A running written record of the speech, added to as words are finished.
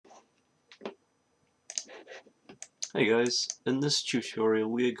Hey guys, in this tutorial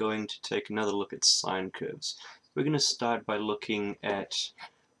we are going to take another look at sine curves. We're going to start by looking at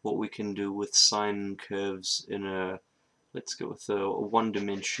what we can do with sine curves in let's go with a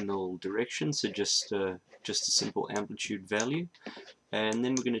one-dimensional direction, so just a simple amplitude value. And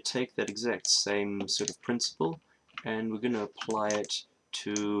then we're going to take that exact same sort of principle and we're going to apply it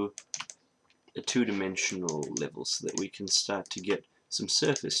to a two-dimensional level so that we can start to get some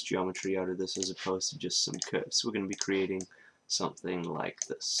surface geometry out of this as opposed to just some curves. So we're going to be creating something like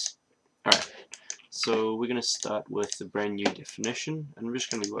this. Alright, so we're going to start with a brand new definition, and I'm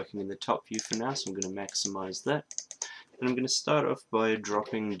just going to be working in the top view for now, so I'm going to maximize that. And I'm going to start off by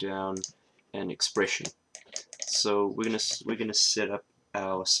dropping down an expression. So we're going to set up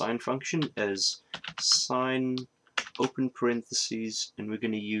our sine function as sine open parentheses, and we're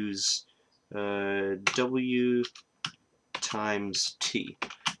going to use W times T.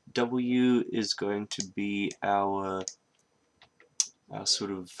 W is going to be our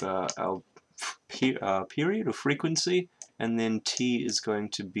sort of our period or frequency, and then T is going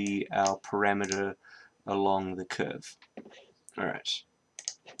to be our parameter along the curve. Alright,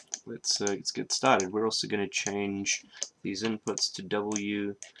 let's get started. We're also going to change these inputs to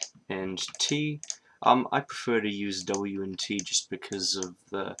W and T. I prefer to use W and T just because of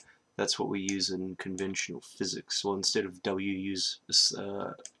that's what we use in conventional physics. So instead of W, use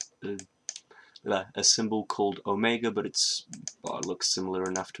a symbol called omega, but it looks similar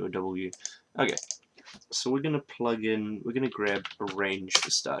enough to a W. Okay, so we're going to grab a range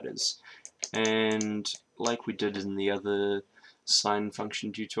for starters. And like we did in the other sine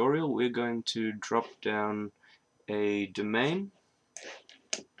function tutorial, we're going to drop down a domain,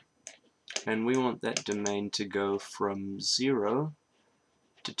 and we want that domain to go from 0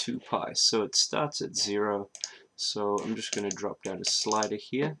 to 2 pi. So it starts at 0, so I'm just going to drop down a slider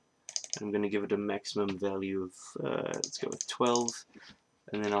here. I'm going to give it a maximum value of, let's go with 12,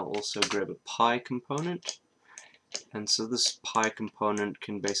 and then I'll also grab a pi component. And so this pi component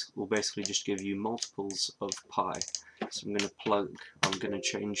will basically just give you multiples of pi. So I'm going to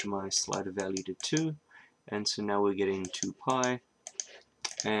change my slider value to 2, and so now we're getting 2 pi.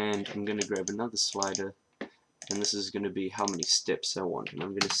 And I'm going to grab another slider, and this is going to be how many steps I want, and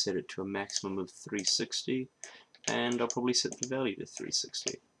I'm going to set it to a maximum of 360, and I'll probably set the value to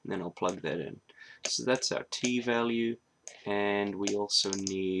 360, and then I'll plug that in. So that's our t value, and we also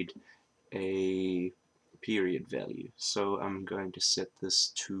need a period value. So I'm going to set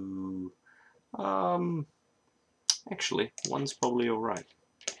this to, actually, 1's probably alright.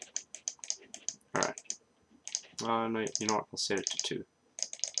 Alright. No, you know what, I'll set it to 2.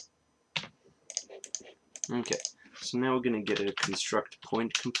 Okay, so now we're going to get a construct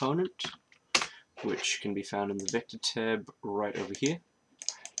point component, which can be found in the vector tab right over here.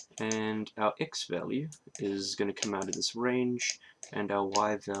 And our x value is going to come out of this range, and our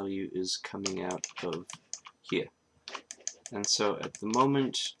y value is coming out of here. And so at the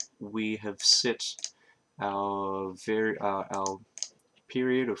moment we have set our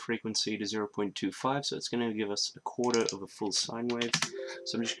period or frequency to 0.25, so it's going to give us a quarter of a full sine wave.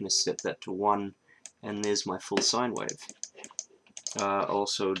 So I'm just going to set that to 1, and there's my full sine wave.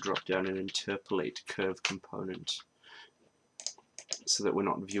 Also drop down and interpolate curve component so that we're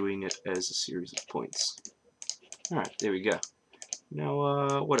not viewing it as a series of points. Alright, there we go.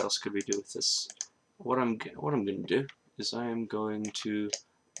 Now what else could we do with this? What I'm going to do is I am going to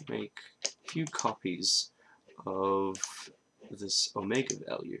make a few copies of this omega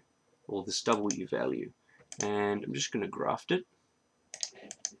value, or this W value, and I'm just going to graft it,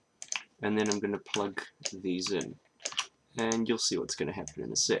 and then I'm going to plug these in, and you'll see what's going to happen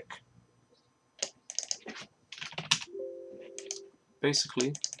in a sec.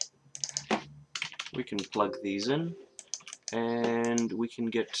 Basically, we can plug these in, and we can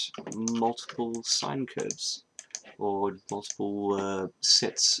get multiple sine curves, or multiple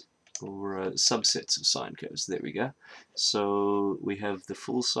sets or subsets of sine curves. There we go. So we have the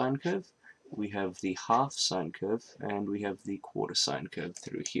full sine curve, we have the half sine curve, and we have the quarter sine curve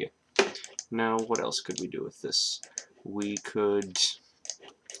through here. Now what else could we do with this? We could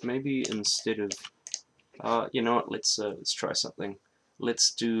maybe, instead of you know what, let's try something.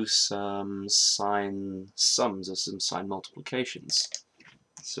 Let's do some sine sums or some sine multiplications.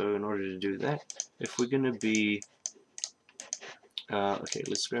 So in order to do that, if we're going to be okay,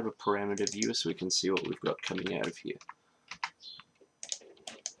 let's grab a parameter viewer so we can see what we've got coming out of here.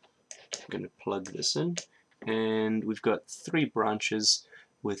 I'm going to plug this in, and we've got 3 branches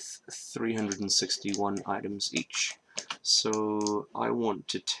with 361 items each. So I want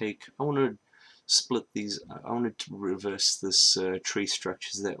to split these, I want to reverse this tree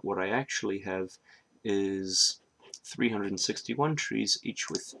structure, so that what I actually have is 361 trees, each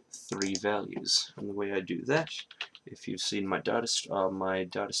with 3 values. And the way I do that, if you've seen my data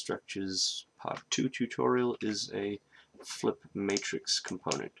structures part 2 tutorial, is a flip matrix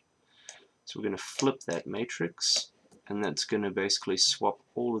component. So we're going to flip that matrix, and that's going to basically swap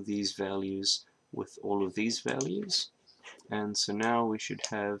all of these values with all of these values. And so now we should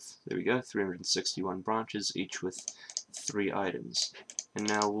have, there we go, 361 branches, each with 3 items. And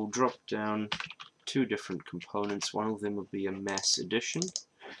now we'll drop down 2 different components. One of them will be a mass addition,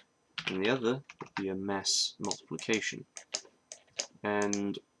 and the other will be a mass multiplication.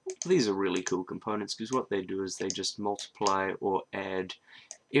 And these are really cool components because what they do is they just multiply or add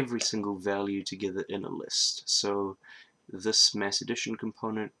every single value together in a list. So this mass addition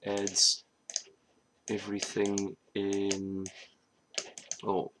component adds everything in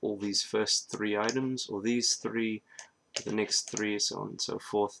all these first 3 items, or these 3, the next 3, so on and so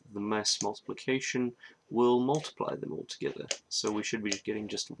forth. The mass multiplication will multiply them all together. So we should be getting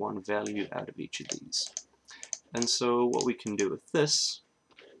just 1 value out of each of these. And so what we can do with this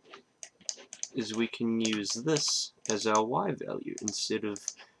is we can use this as our y value instead of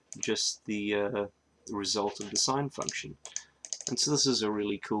just the result of the sine function. And so this is a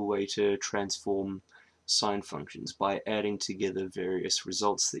really cool way to transform sine functions, by adding together various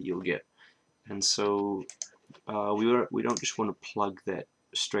results that you'll get. And so we don't just want to plug that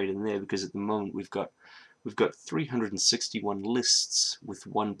straight in there, because at the moment we've got 361 lists with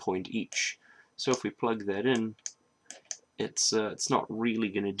 1 point each. So if we plug that in, it's not really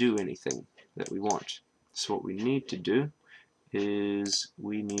going to do anything that we want. So what we need to do is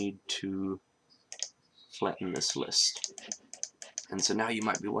we need to flatten this list. And so now you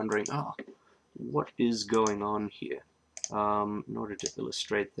might be wondering, what is going on here? In order to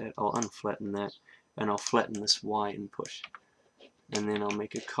illustrate that, I'll unflatten that, and I'll flatten this y input. And then I'll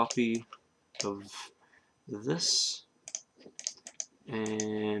make a copy of this,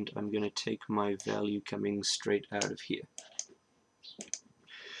 and I'm going to take my value coming straight out of here.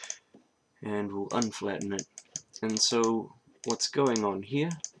 And we'll unflatten it. And so what's going on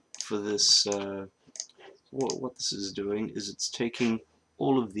here for this, what this is doing is it's taking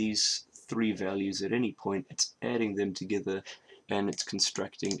all of these 3 values at any point, it's adding them together, and it's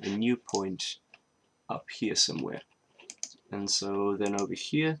constructing a new point up here somewhere. And so then over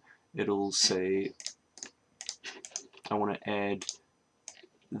here it'll say I want to add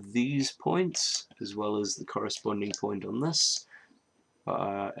these points as well as the corresponding point on this,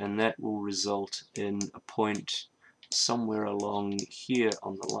 and that will result in a point somewhere along here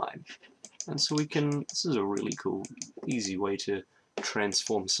on the line. And so this is a really cool, easy way to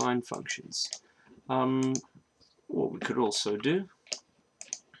transform sine functions. What we could also do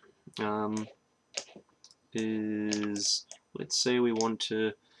is, let's say we want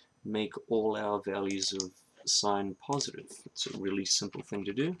to make all our values of sine positive. It's a really simple thing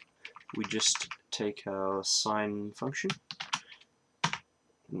to do. We just take our sine function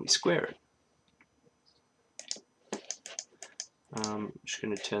and we square it. I'm just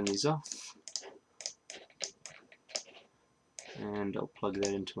going to turn these off, and I'll plug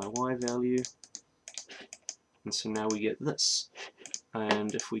that into my y value, and so now we get this.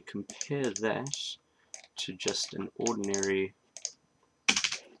 And if we compare that to just an ordinary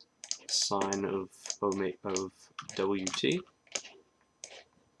sine of wt,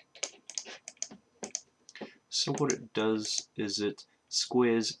 so what it does is it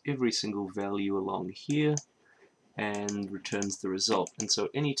squares every single value along here and returns the result. And so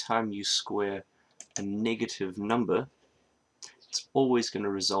anytime you square a negative number, it's always going to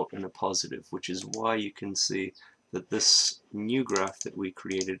result in a positive, which is why you can see that this new graph that we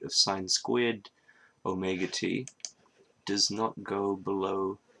created of sine squared omega t does not go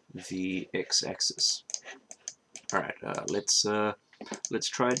below the x-axis. Alright, let's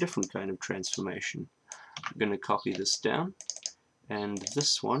try a different kind of transformation. I'm going to copy this down, and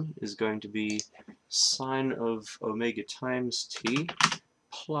this one is going to be sine of omega times t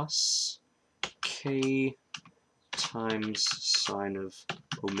plus k times sine of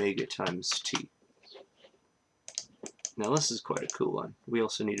omega times t. Now this is quite a cool one. We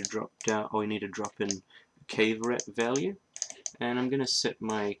also need to drop down, or we need to drop in a k value, and I'm going to set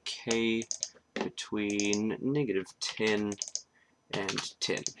my k between -10 and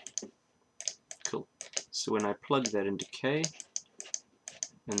 10. Cool. So when I plug that into k,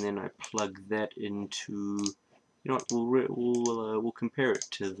 and then I plug that into, you know what, we'll compare it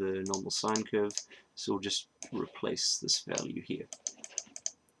to the normal sine curve, so we'll just replace this value here.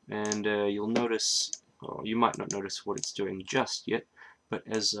 And you'll notice, or you might not notice what it's doing just yet, but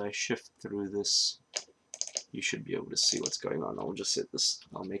as I shift through this, you should be able to see what's going on. I'll just set this,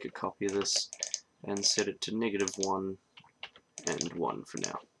 I'll make a copy of this, and set it to -1 and 1 for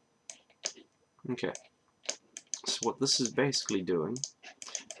now. Okay, so what this is basically doing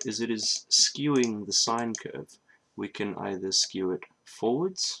is it is skewing the sine curve. We can either skew it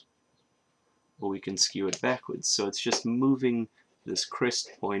forwards or we can skew it backwards. So it's just moving this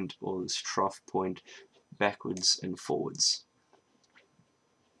crest point or this trough point backwards and forwards,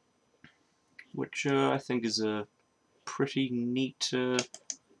 which I think is a pretty neat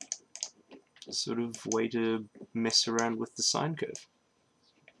sort of way to mess around with the sine curve.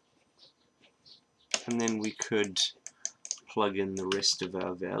 And then we could plug in the rest of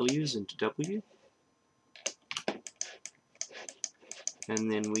our values into W,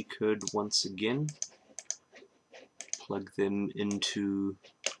 and then we could once again plug them into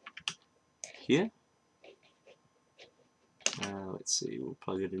here. Let's see, we'll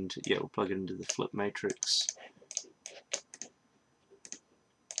plug it into the flip matrix,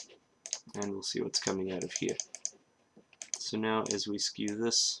 and we'll see what's coming out of here. So now as we skew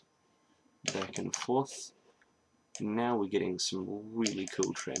this back and forth, now we're getting some really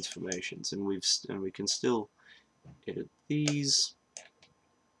cool transformations, and we can still edit these.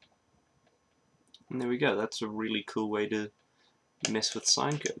 And there we go, that's a really cool way to mess with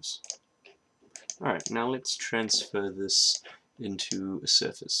sine curves. Alright, now let's transfer this into a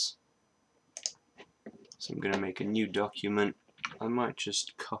surface. So I'm going to make a new document. I might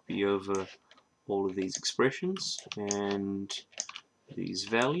just copy over all of these expressions and these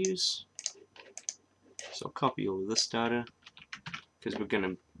values. So I'll copy all of this data, because we're going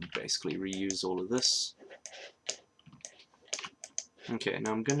to basically reuse all of this. Okay,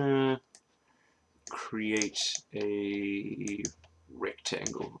 now I'm going to create a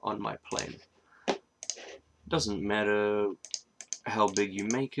rectangle on my plane. Doesn't matter how big you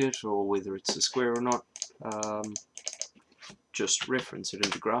make it or whether it's a square or not, just reference it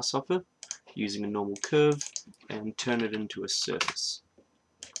into Grasshopper using a normal curve and turn it into a surface.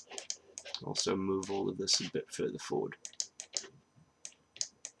 Also move all of this a bit further forward.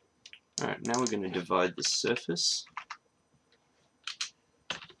 Alright, now we're going to divide the surface,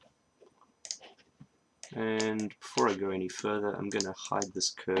 and before I go any further I'm going to hide this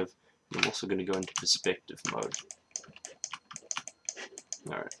curve. I'm also going to go into perspective mode.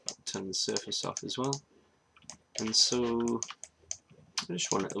 Alright, I'll turn the surface off as well. And so I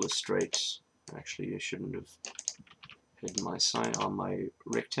just want to illustrate, actually I shouldn't have hid my sign on my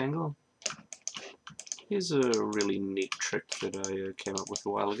rectangle. Here's a really neat trick that I came up with a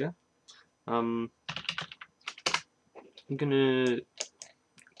while ago. I'm gonna,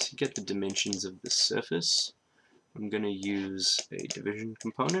 to get the dimensions of the surface, I'm gonna use a division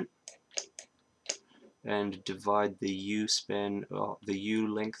component and divide the U span, the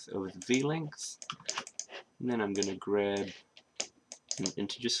U length over the V length. And then I'm gonna grab an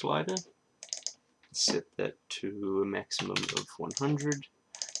integer slider, set that to a maximum of 100,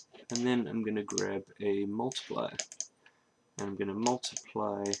 and then I'm going to grab a multiplier, and I'm going to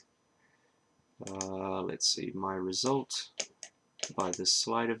multiply, let's see, my result by the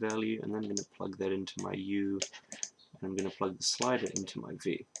slider value, and then I'm going to plug that into my U, and I'm going to plug the slider into my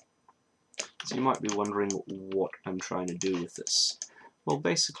V. So you might be wondering what I'm trying to do with this. Well,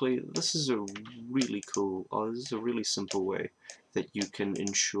 basically, this is a really cool, this is a really simple way that you can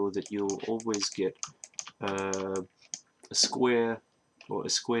ensure that you'll always get a square or a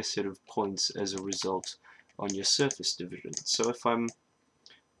square set of points as a result on your surface division. So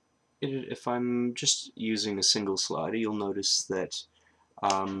if I'm just using a single slider, you'll notice that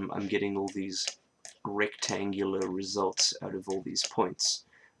I'm getting all these rectangular results out of all these points,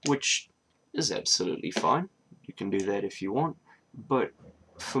 which is absolutely fine. You can do that if you want, but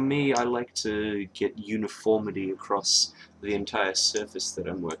for me, I like to get uniformity across the entire surface that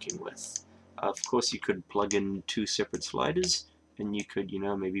I'm working with. Of course, you could plug in two separate sliders, and you could,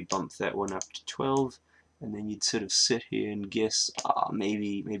 maybe bump that one up to 12, and then you'd sort of sit here and guess,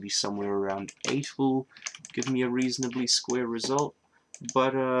 maybe somewhere around 8 will give me a reasonably square result.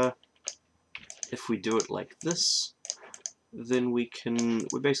 But if we do it like this, then we're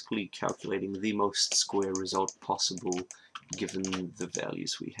basically calculating the most square result possible given the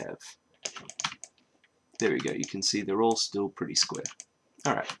values we have. There we go, you can see they're all still pretty square.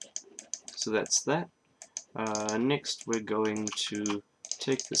 Alright, so that's that. Next we're going to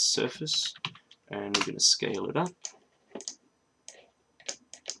take the surface and we're going to scale it up.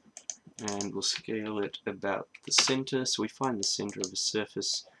 And we'll scale it about the center. So we find the center of a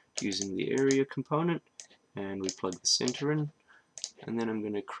surface using the area component, and we plug the center in. And then I'm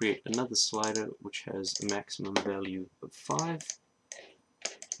going to create another slider which has a maximum value of 5.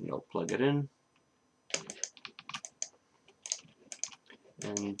 And I'll plug it in.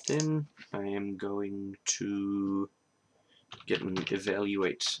 And then I am going to get an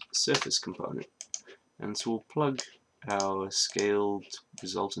evaluate surface component. And so we'll plug our scaled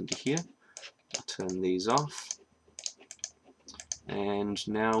result into here. I'll turn these off. And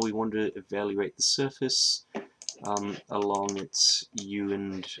now we want to evaluate the surface along its U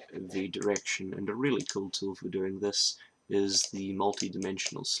and V direction. And a really cool tool for doing this is the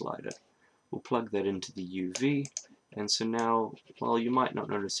multi-dimensional slider. We'll plug that into the UV, and so now, well, you might not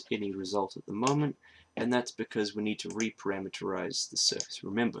notice any result at the moment, and that's because we need to reparameterize the surface.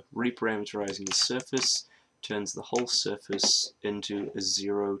 Remember, reparameterizing the surface turns the whole surface into a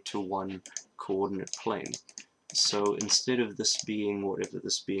 0 to 1 coordinate plane. So instead of this being, whatever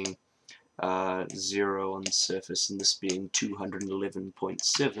this being, 0 on the surface and this being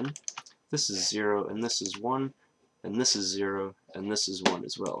 211.7, this is 0 and this is 1, and this is 0 and this is 1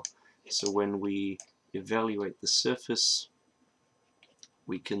 as well. So when we evaluate the surface,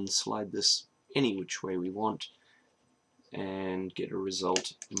 we can slide this any which way we want and get a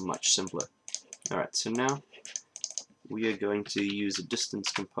result much simpler. Alright, so now we are going to use a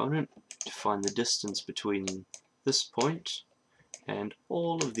distance component to find the distance between this point and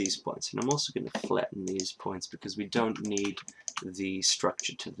all of these points. And I'm also going to flatten these points because we don't need the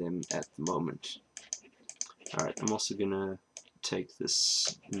structure to them at the moment. Alright, I'm also going to take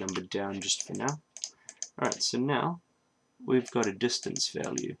this number down just for now. Alright, so now we've got a distance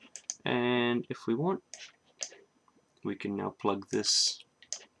value, and if we want, we can now plug this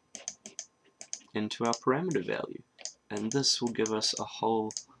into our parameter value, and this will give us a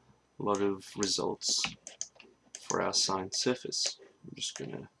whole lot of results for our sine surface. I'm just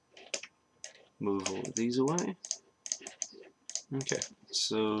going to move all of these away. Okay,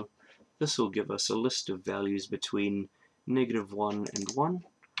 so this will give us a list of values between -1 and 1,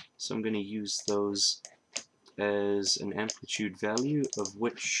 so I'm going to use those as an amplitude value of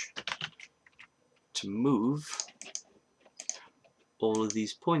which to move all of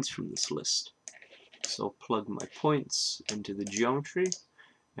these points from this list. So I'll plug my points into the geometry,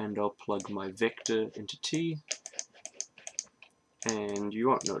 and I'll plug my vector into T, and you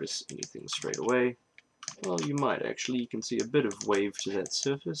won't notice anything straight away. Well, you might actually. You can see a bit of wave to that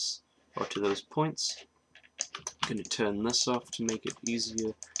surface, or to those points. I'm going to turn this off to make it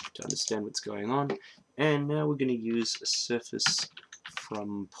easier to understand what's going on. And now we're going to use a surface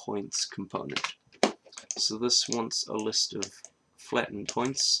from points component. So this wants a list of flattened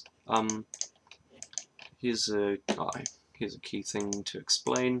points. Here's a key thing to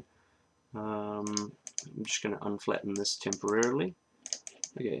explain. I'm just going to unflatten this temporarily.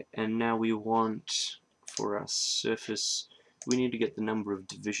 Okay, and now we want, for our surface, we need to get the number of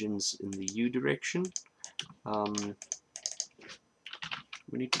divisions in the U direction.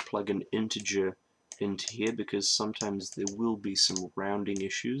 We need to plug an integer into here because sometimes there will be some rounding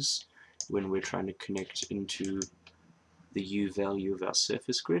issues when we're trying to connect into the U value of our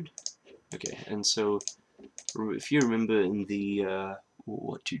surface grid. Okay, and so if you remember in the,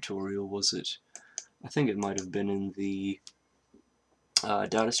 what tutorial was it? I think it might have been in the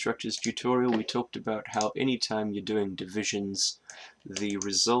data structures tutorial. We talked about how anytime you're doing divisions, the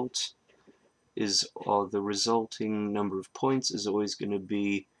result is, or the resulting number of points is always going to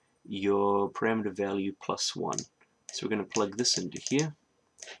be your parameter value plus 1. So we're going to plug this into here,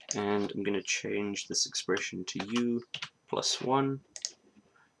 and I'm going to change this expression to U plus 1,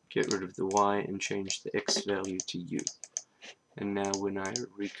 get rid of the Y, and change the X value to U. And now when I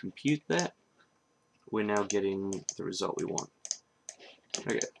recompute that, we're now getting the result we want.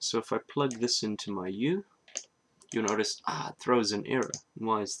 Okay, so if I plug this into my U, you'll notice, it throws an error.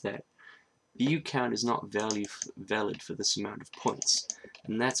 Why is that? The U count is not valid for this amount of points,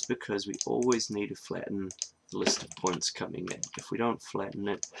 and that's because we always need to flatten the list of points coming in. If we don't flatten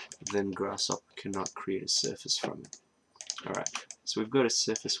it, then Grasshopper cannot create a surface from it. Alright, so we've got a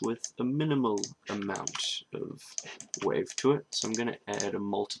surface with a minimal amount of wave to it, so I'm going to add a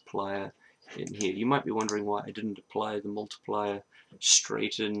multiplier in here. You might be wondering why I didn't apply the multiplier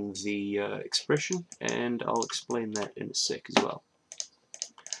straight in the expression, and I'll explain that in a sec as well.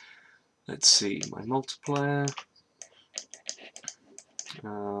 Let's see, my multiplier,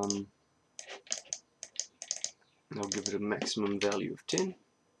 I'll give it a maximum value of 10,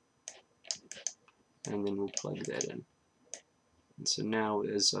 and then we'll plug that in. And so now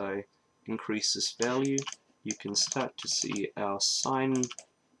as I increase this value, you can start to see our sine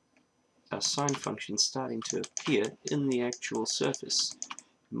function starting to appear in the actual surface.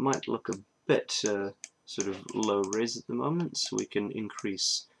 It might look a bit sort of low res at the moment, so we can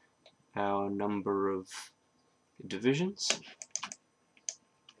increase our number of divisions,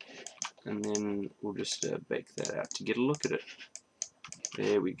 and then we'll just bake that out to get a look at it.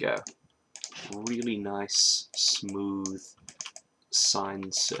 There we go. Really nice, smooth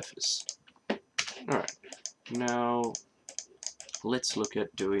sine surface. Alright, now let's look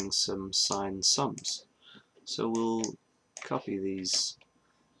at doing some sine sums. So we'll copy these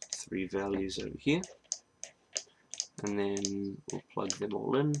three values over here, and then we'll plug them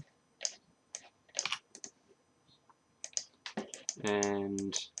all in,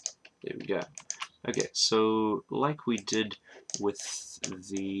 and there we go. Okay, so like we did with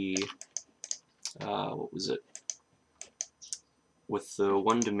the what was it? With the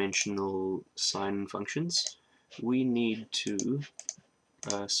one-dimensional sine functions, we need to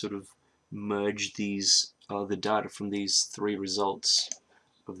sort of merge these the data from these three results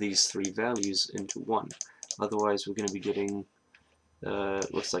of these three values into one. Otherwise, we're going to be getting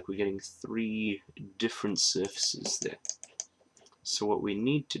looks like we're getting three different surfaces there. So what we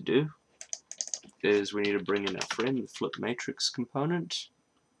need to do is we need to bring in our friend, the flip matrix component.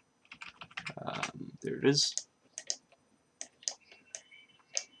 There it is.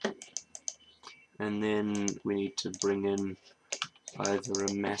 And then we need to bring in either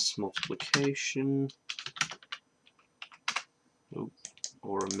a mass multiplication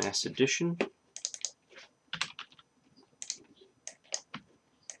or a mass addition.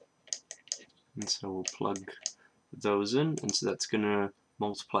 And so we'll plug those in, and so that's going to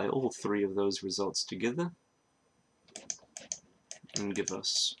multiply all three of those results together and give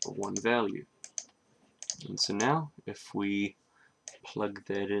us one value. And so now if we plug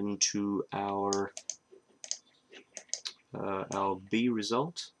that into our B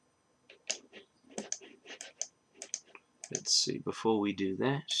result, let's see, before we do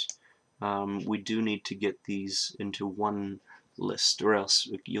that, we do need to get these into one list, or else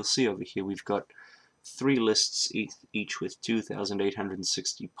you'll see over here we've got three lists, each with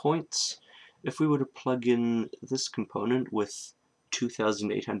 2,860 points. If we were to plug in this component with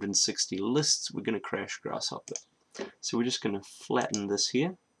 2,860 lists, we're going to crash Grasshopper. So we're just going to flatten this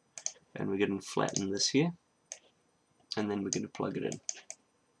here, and we're going to flatten this here, and then we're going to plug it in.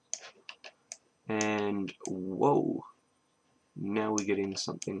 And whoa, now we're getting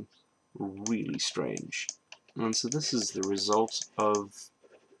something really strange. And so this is the result of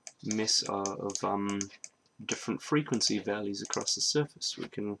different frequency values across the surface. We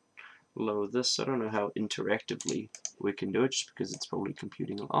can lower this. I don't know how interactively we can do it, just because it's probably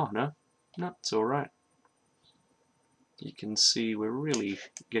computing. Oh no, it's alright. You can see we're really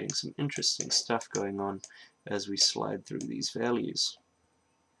getting some interesting stuff going on as we slide through these values.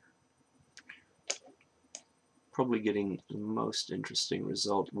 Probably getting the most interesting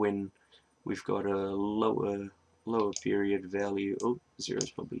result when we've got a lower period value. Oh, 0 is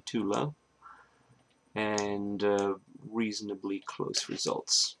probably too low, and reasonably close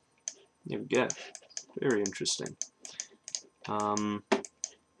results. There we go. Very interesting.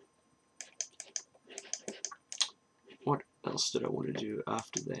 What else did I want to do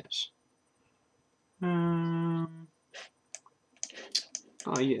after that?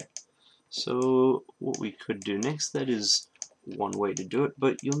 Oh yeah. So what we could do next, that is one way to do it,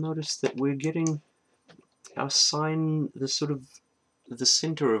 but you'll notice that we're getting our sine, the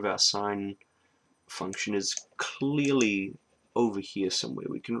center of our sine function is clearly over here somewhere.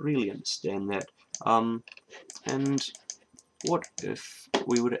 We can really understand that. And what if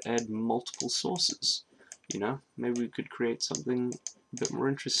we were to add multiple sources? You know, maybe we could create something a bit more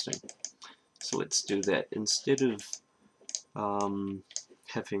interesting. So let's do that. Instead of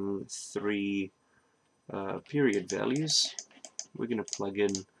having three period values, we're going to plug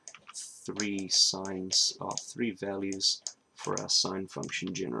in three values for our sine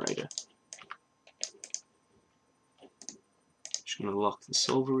function generator. Just going to lock the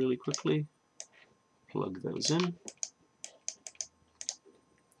solver really quickly, plug those in,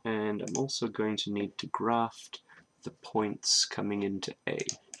 and I'm also going to need to graft the points coming into A.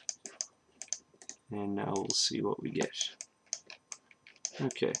 And now we'll see what we get.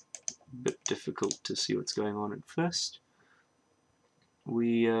 Okay, a bit difficult to see what's going on at first.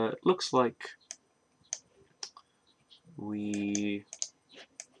 Looks like we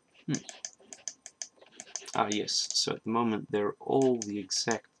yes, so at the moment they're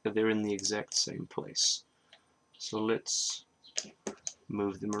in the exact same place. So let's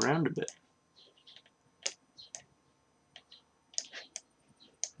move them around a bit.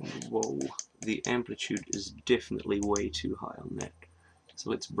 Whoa, the amplitude is definitely way too high on that. So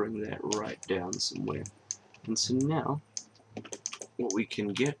let's bring that right down somewhere. And so now what we can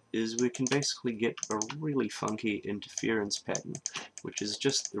get is we can basically get a really funky interference pattern, which is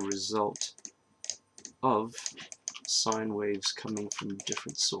just the result of sine waves coming from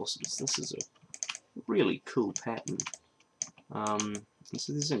different sources. This is a really cool pattern. And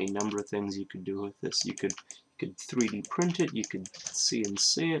so there's any number of things you could do with this. You could 3D print it, you could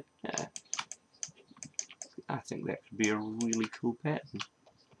CNC it. I think that could be a really cool pattern.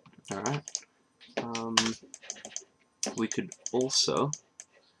 Alright. We could also,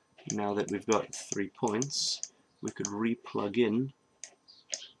 now that we've got 3 points, we could re-plug in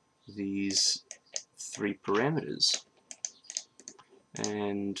these 3 parameters.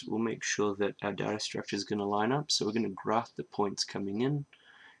 And we'll make sure that our data structure is going to line up. So we're going to graph the points coming in,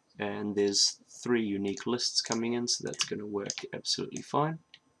 and there's 3 unique lists coming in, so that's going to work absolutely fine.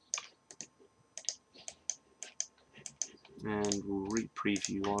 And we'll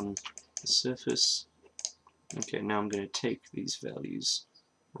re-preview on the surface. Okay, now I'm going to take these values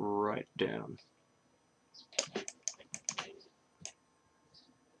right down.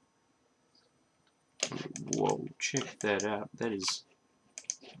 Whoa, check that out. That is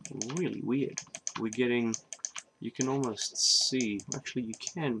really weird. We're getting, you can almost see, actually you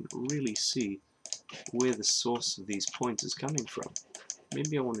can really see where the source of these points is coming from.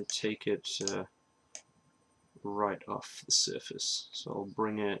 Maybe I want to take it right off the surface. So I'll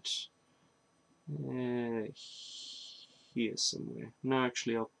bring it here somewhere. No,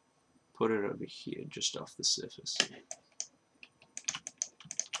 actually I'll put it over here, just off the surface.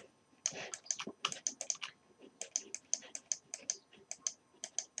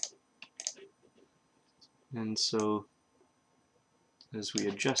 And so as we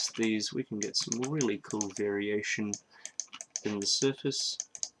adjust these, we can get some really cool variation in the surface.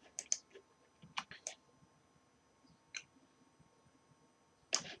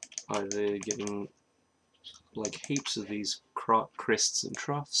 Either getting like heaps of these crests and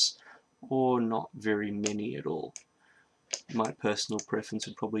troughs, or not very many at all. My personal preference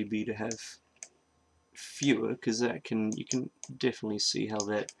would probably be to have fewer, because you can definitely see how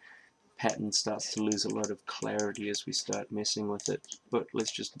that pattern starts to lose a lot of clarity as we start messing with it. But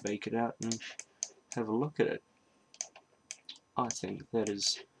let's just bake it out and have a look at it. I think that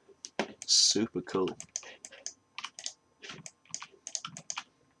is super cool.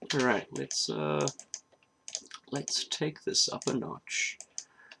 Alright, let's take this up a notch.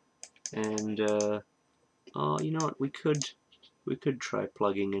 And oh, you know what, we could try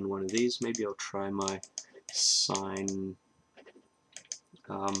plugging in one of these. Maybe I'll try my Sine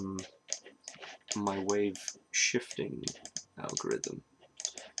my wave shifting algorithm.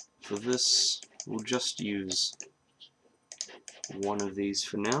 For this, we'll just use one of these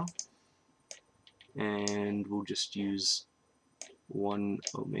for now, and we'll just use one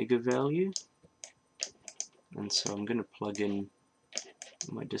omega value. And so I'm going to plug in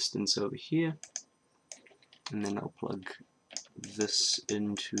my distance over here, and then I'll plug this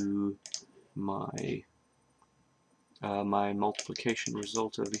into my my multiplication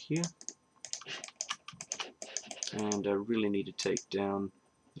result over here. And I really need to take down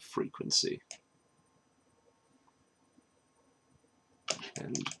the frequency.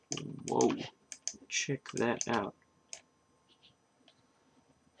 And whoa, check that out.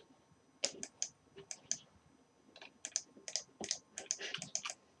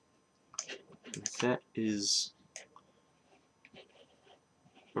 That is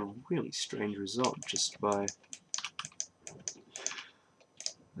a really strange result just by,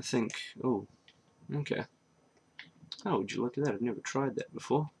 I think, oh, okay. Oh, would you look at that? I've never tried that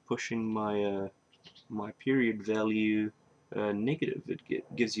before. Pushing my my period value negative,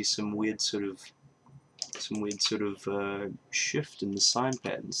 it gives you some weird sort of shift in the sine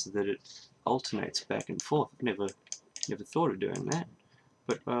pattern, so that it alternates back and forth. I've never thought of doing that.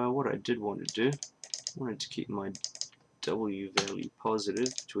 But what I did want to do, I wanted to keep my W value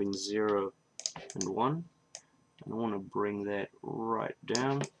positive between 0 and 1, and I want to bring that right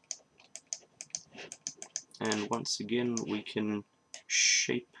down. And once again, we can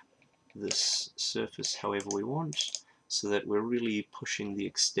shape this surface however we want, so that we're really pushing the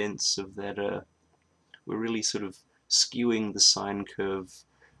extents of that, we're really sort of skewing the sine curve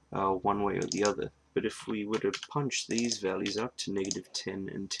one way or the other. But if we were to punch these values up to -10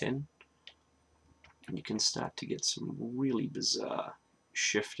 and 10, you can start to get some really bizarre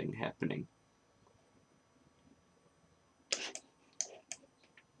shifting happening.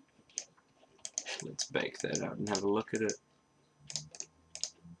 Let's bake that out and have a look at it.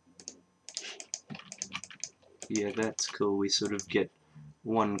 Yeah, that's cool. We sort of get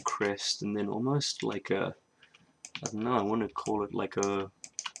one crest and then almost like a, I don't know, I want to call it like a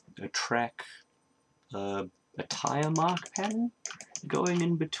track, a tire mark pattern going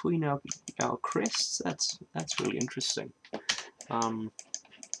in between our crests. That's really interesting. And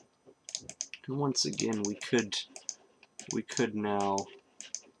once again, we could now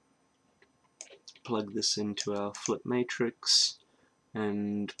plug this into our flip matrix,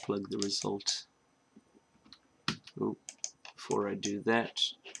 and plug the result. Oh, before I do that,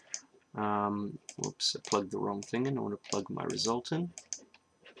 whoops, I plugged the wrong thing in. I want to plug my result in,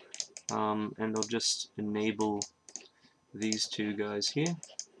 and I'll just enable these two guys here,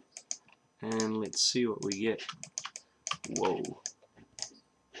 and let's see what we get. Whoa,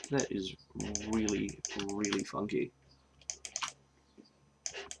 that is really, really funky.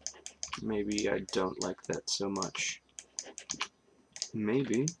 Maybe I don't like that so much.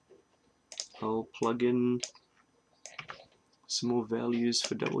 Maybe I'll plug in some more values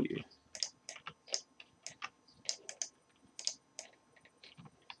for W.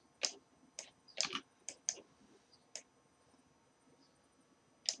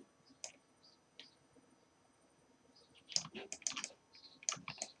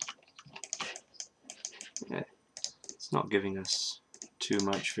 Yeah, it's not giving us too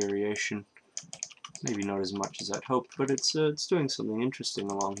much variation. Maybe not as much as I'd hoped, but it's doing something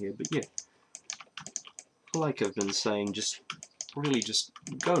interesting along here. But yeah, like I've been saying, really just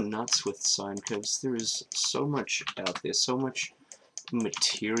go nuts with sine curves. There is so much out there, so much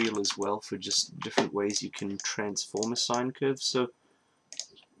material as well for just different ways you can transform a sine curve. So,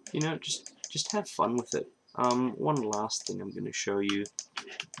 you know, just have fun with it. One last thing I'm going to show you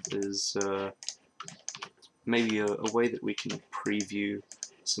is maybe a way that we can preview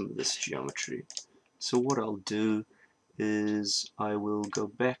some of this geometry. So what I'll do is I will go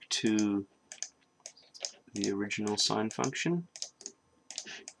back to the original sine function,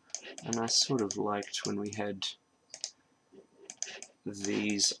 and I sort of liked when we had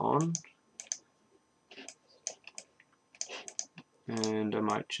these on, and I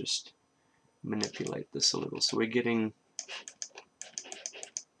might just manipulate this a little. So we're getting,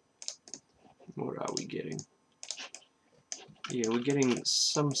 what are we getting? Yeah, we're getting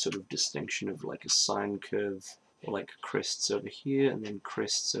some sort of distinction of like a sine curve, or like crests over here and then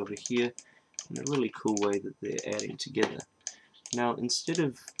crests over here, in a really cool way that they're adding together. Now, instead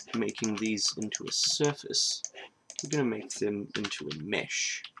of making these into a surface, we're going to make them into a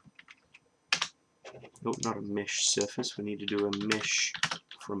mesh. Oh, not a mesh surface, we need to do a mesh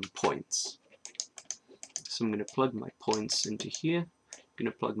from points. So I'm going to plug my points into here, I'm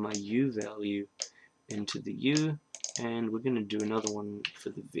going to plug my U value into the U, and we're going to do another one for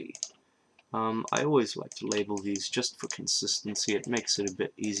the V. I always like to label these just for consistency. It makes it a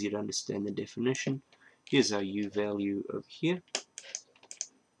bit easier to understand the definition. Here's our U value over here,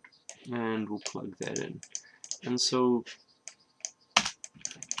 and we'll plug that in. And so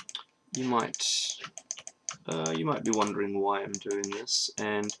you might be wondering why I'm doing this,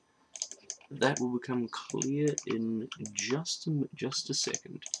 and that will become clear in just a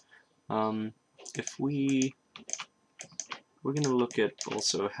second. If we're going to look at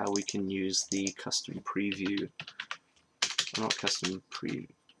also how we can use the custom preview, not custom preview,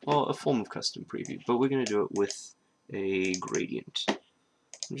 well, a form of custom preview, but we're going to do it with a gradient.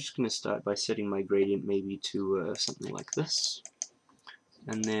 I'm just going to start by setting my gradient maybe to something like this,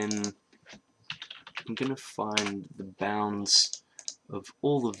 and then I'm going to find the bounds of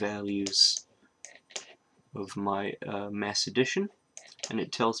all the values of my mass addition, and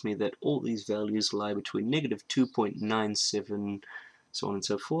it tells me that all these values lie between negative 2.97, so on and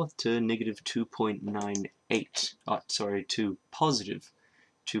so forth, to negative 2.98, to positive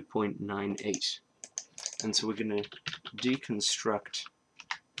 2.98. And so we're going to deconstruct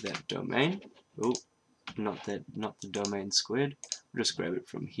that domain. Oh, not the domain squared. We'll just grab it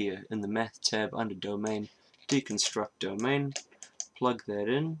from here in the Math tab under Domain, deconstruct domain, plug that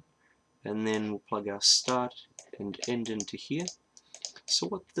in, and then we'll plug our start and end into here. So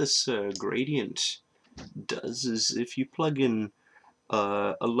what this gradient does is if you plug in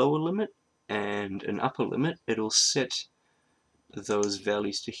a lower limit and an upper limit, it'll set those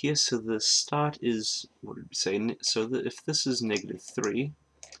values to here. So the start is, what did we say? So that if this is negative 3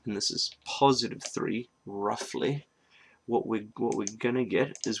 and this is positive 3, roughly, what we're gonna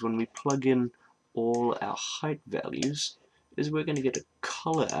get is when we plug in all our height values, is we're gonna get a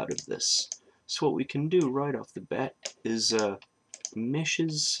color out of this. So what we can do right off the bat is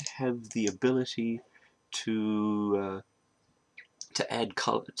meshes have the ability to add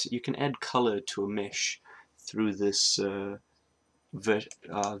color. You can add color to a mesh through this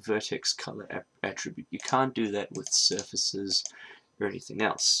vertex color attribute. You can't do that with surfaces or anything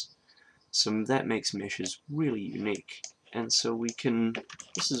else. So that makes meshes really unique. And so we can,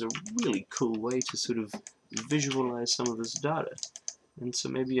 this is a really cool way to sort of visualize some of this data. And so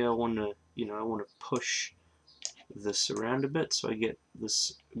maybe I want to, I want to push this around a bit so I get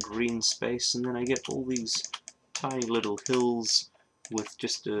this green space, and then I get all these tiny little hills with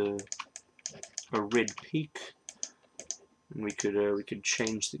just a red peak, And we could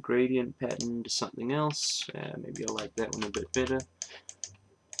change the gradient pattern to something else. Maybe I like that one a bit better.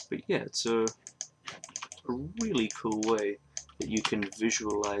 But yeah, it's a really cool way that you can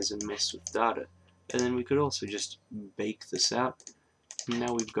visualize and mess with data. And then we could also just bake this out. And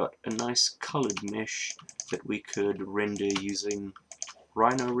now we've got a nice colored mesh that we could render using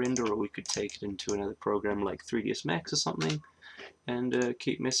Rhino Render, or we could take it into another program like 3ds Max or something and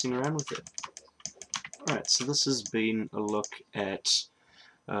keep messing around with it. Alright, so this has been a look at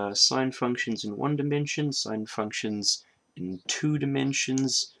sine functions in 1 dimension, sine functions in 2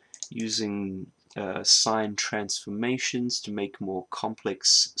 dimensions, using sine transformations to make more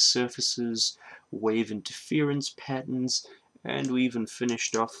complex surfaces, wave interference patterns, and we even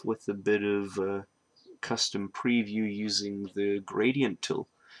finished off with a bit of custom preview using the gradient tool.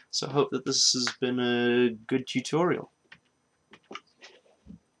 So I hope that this has been a good tutorial.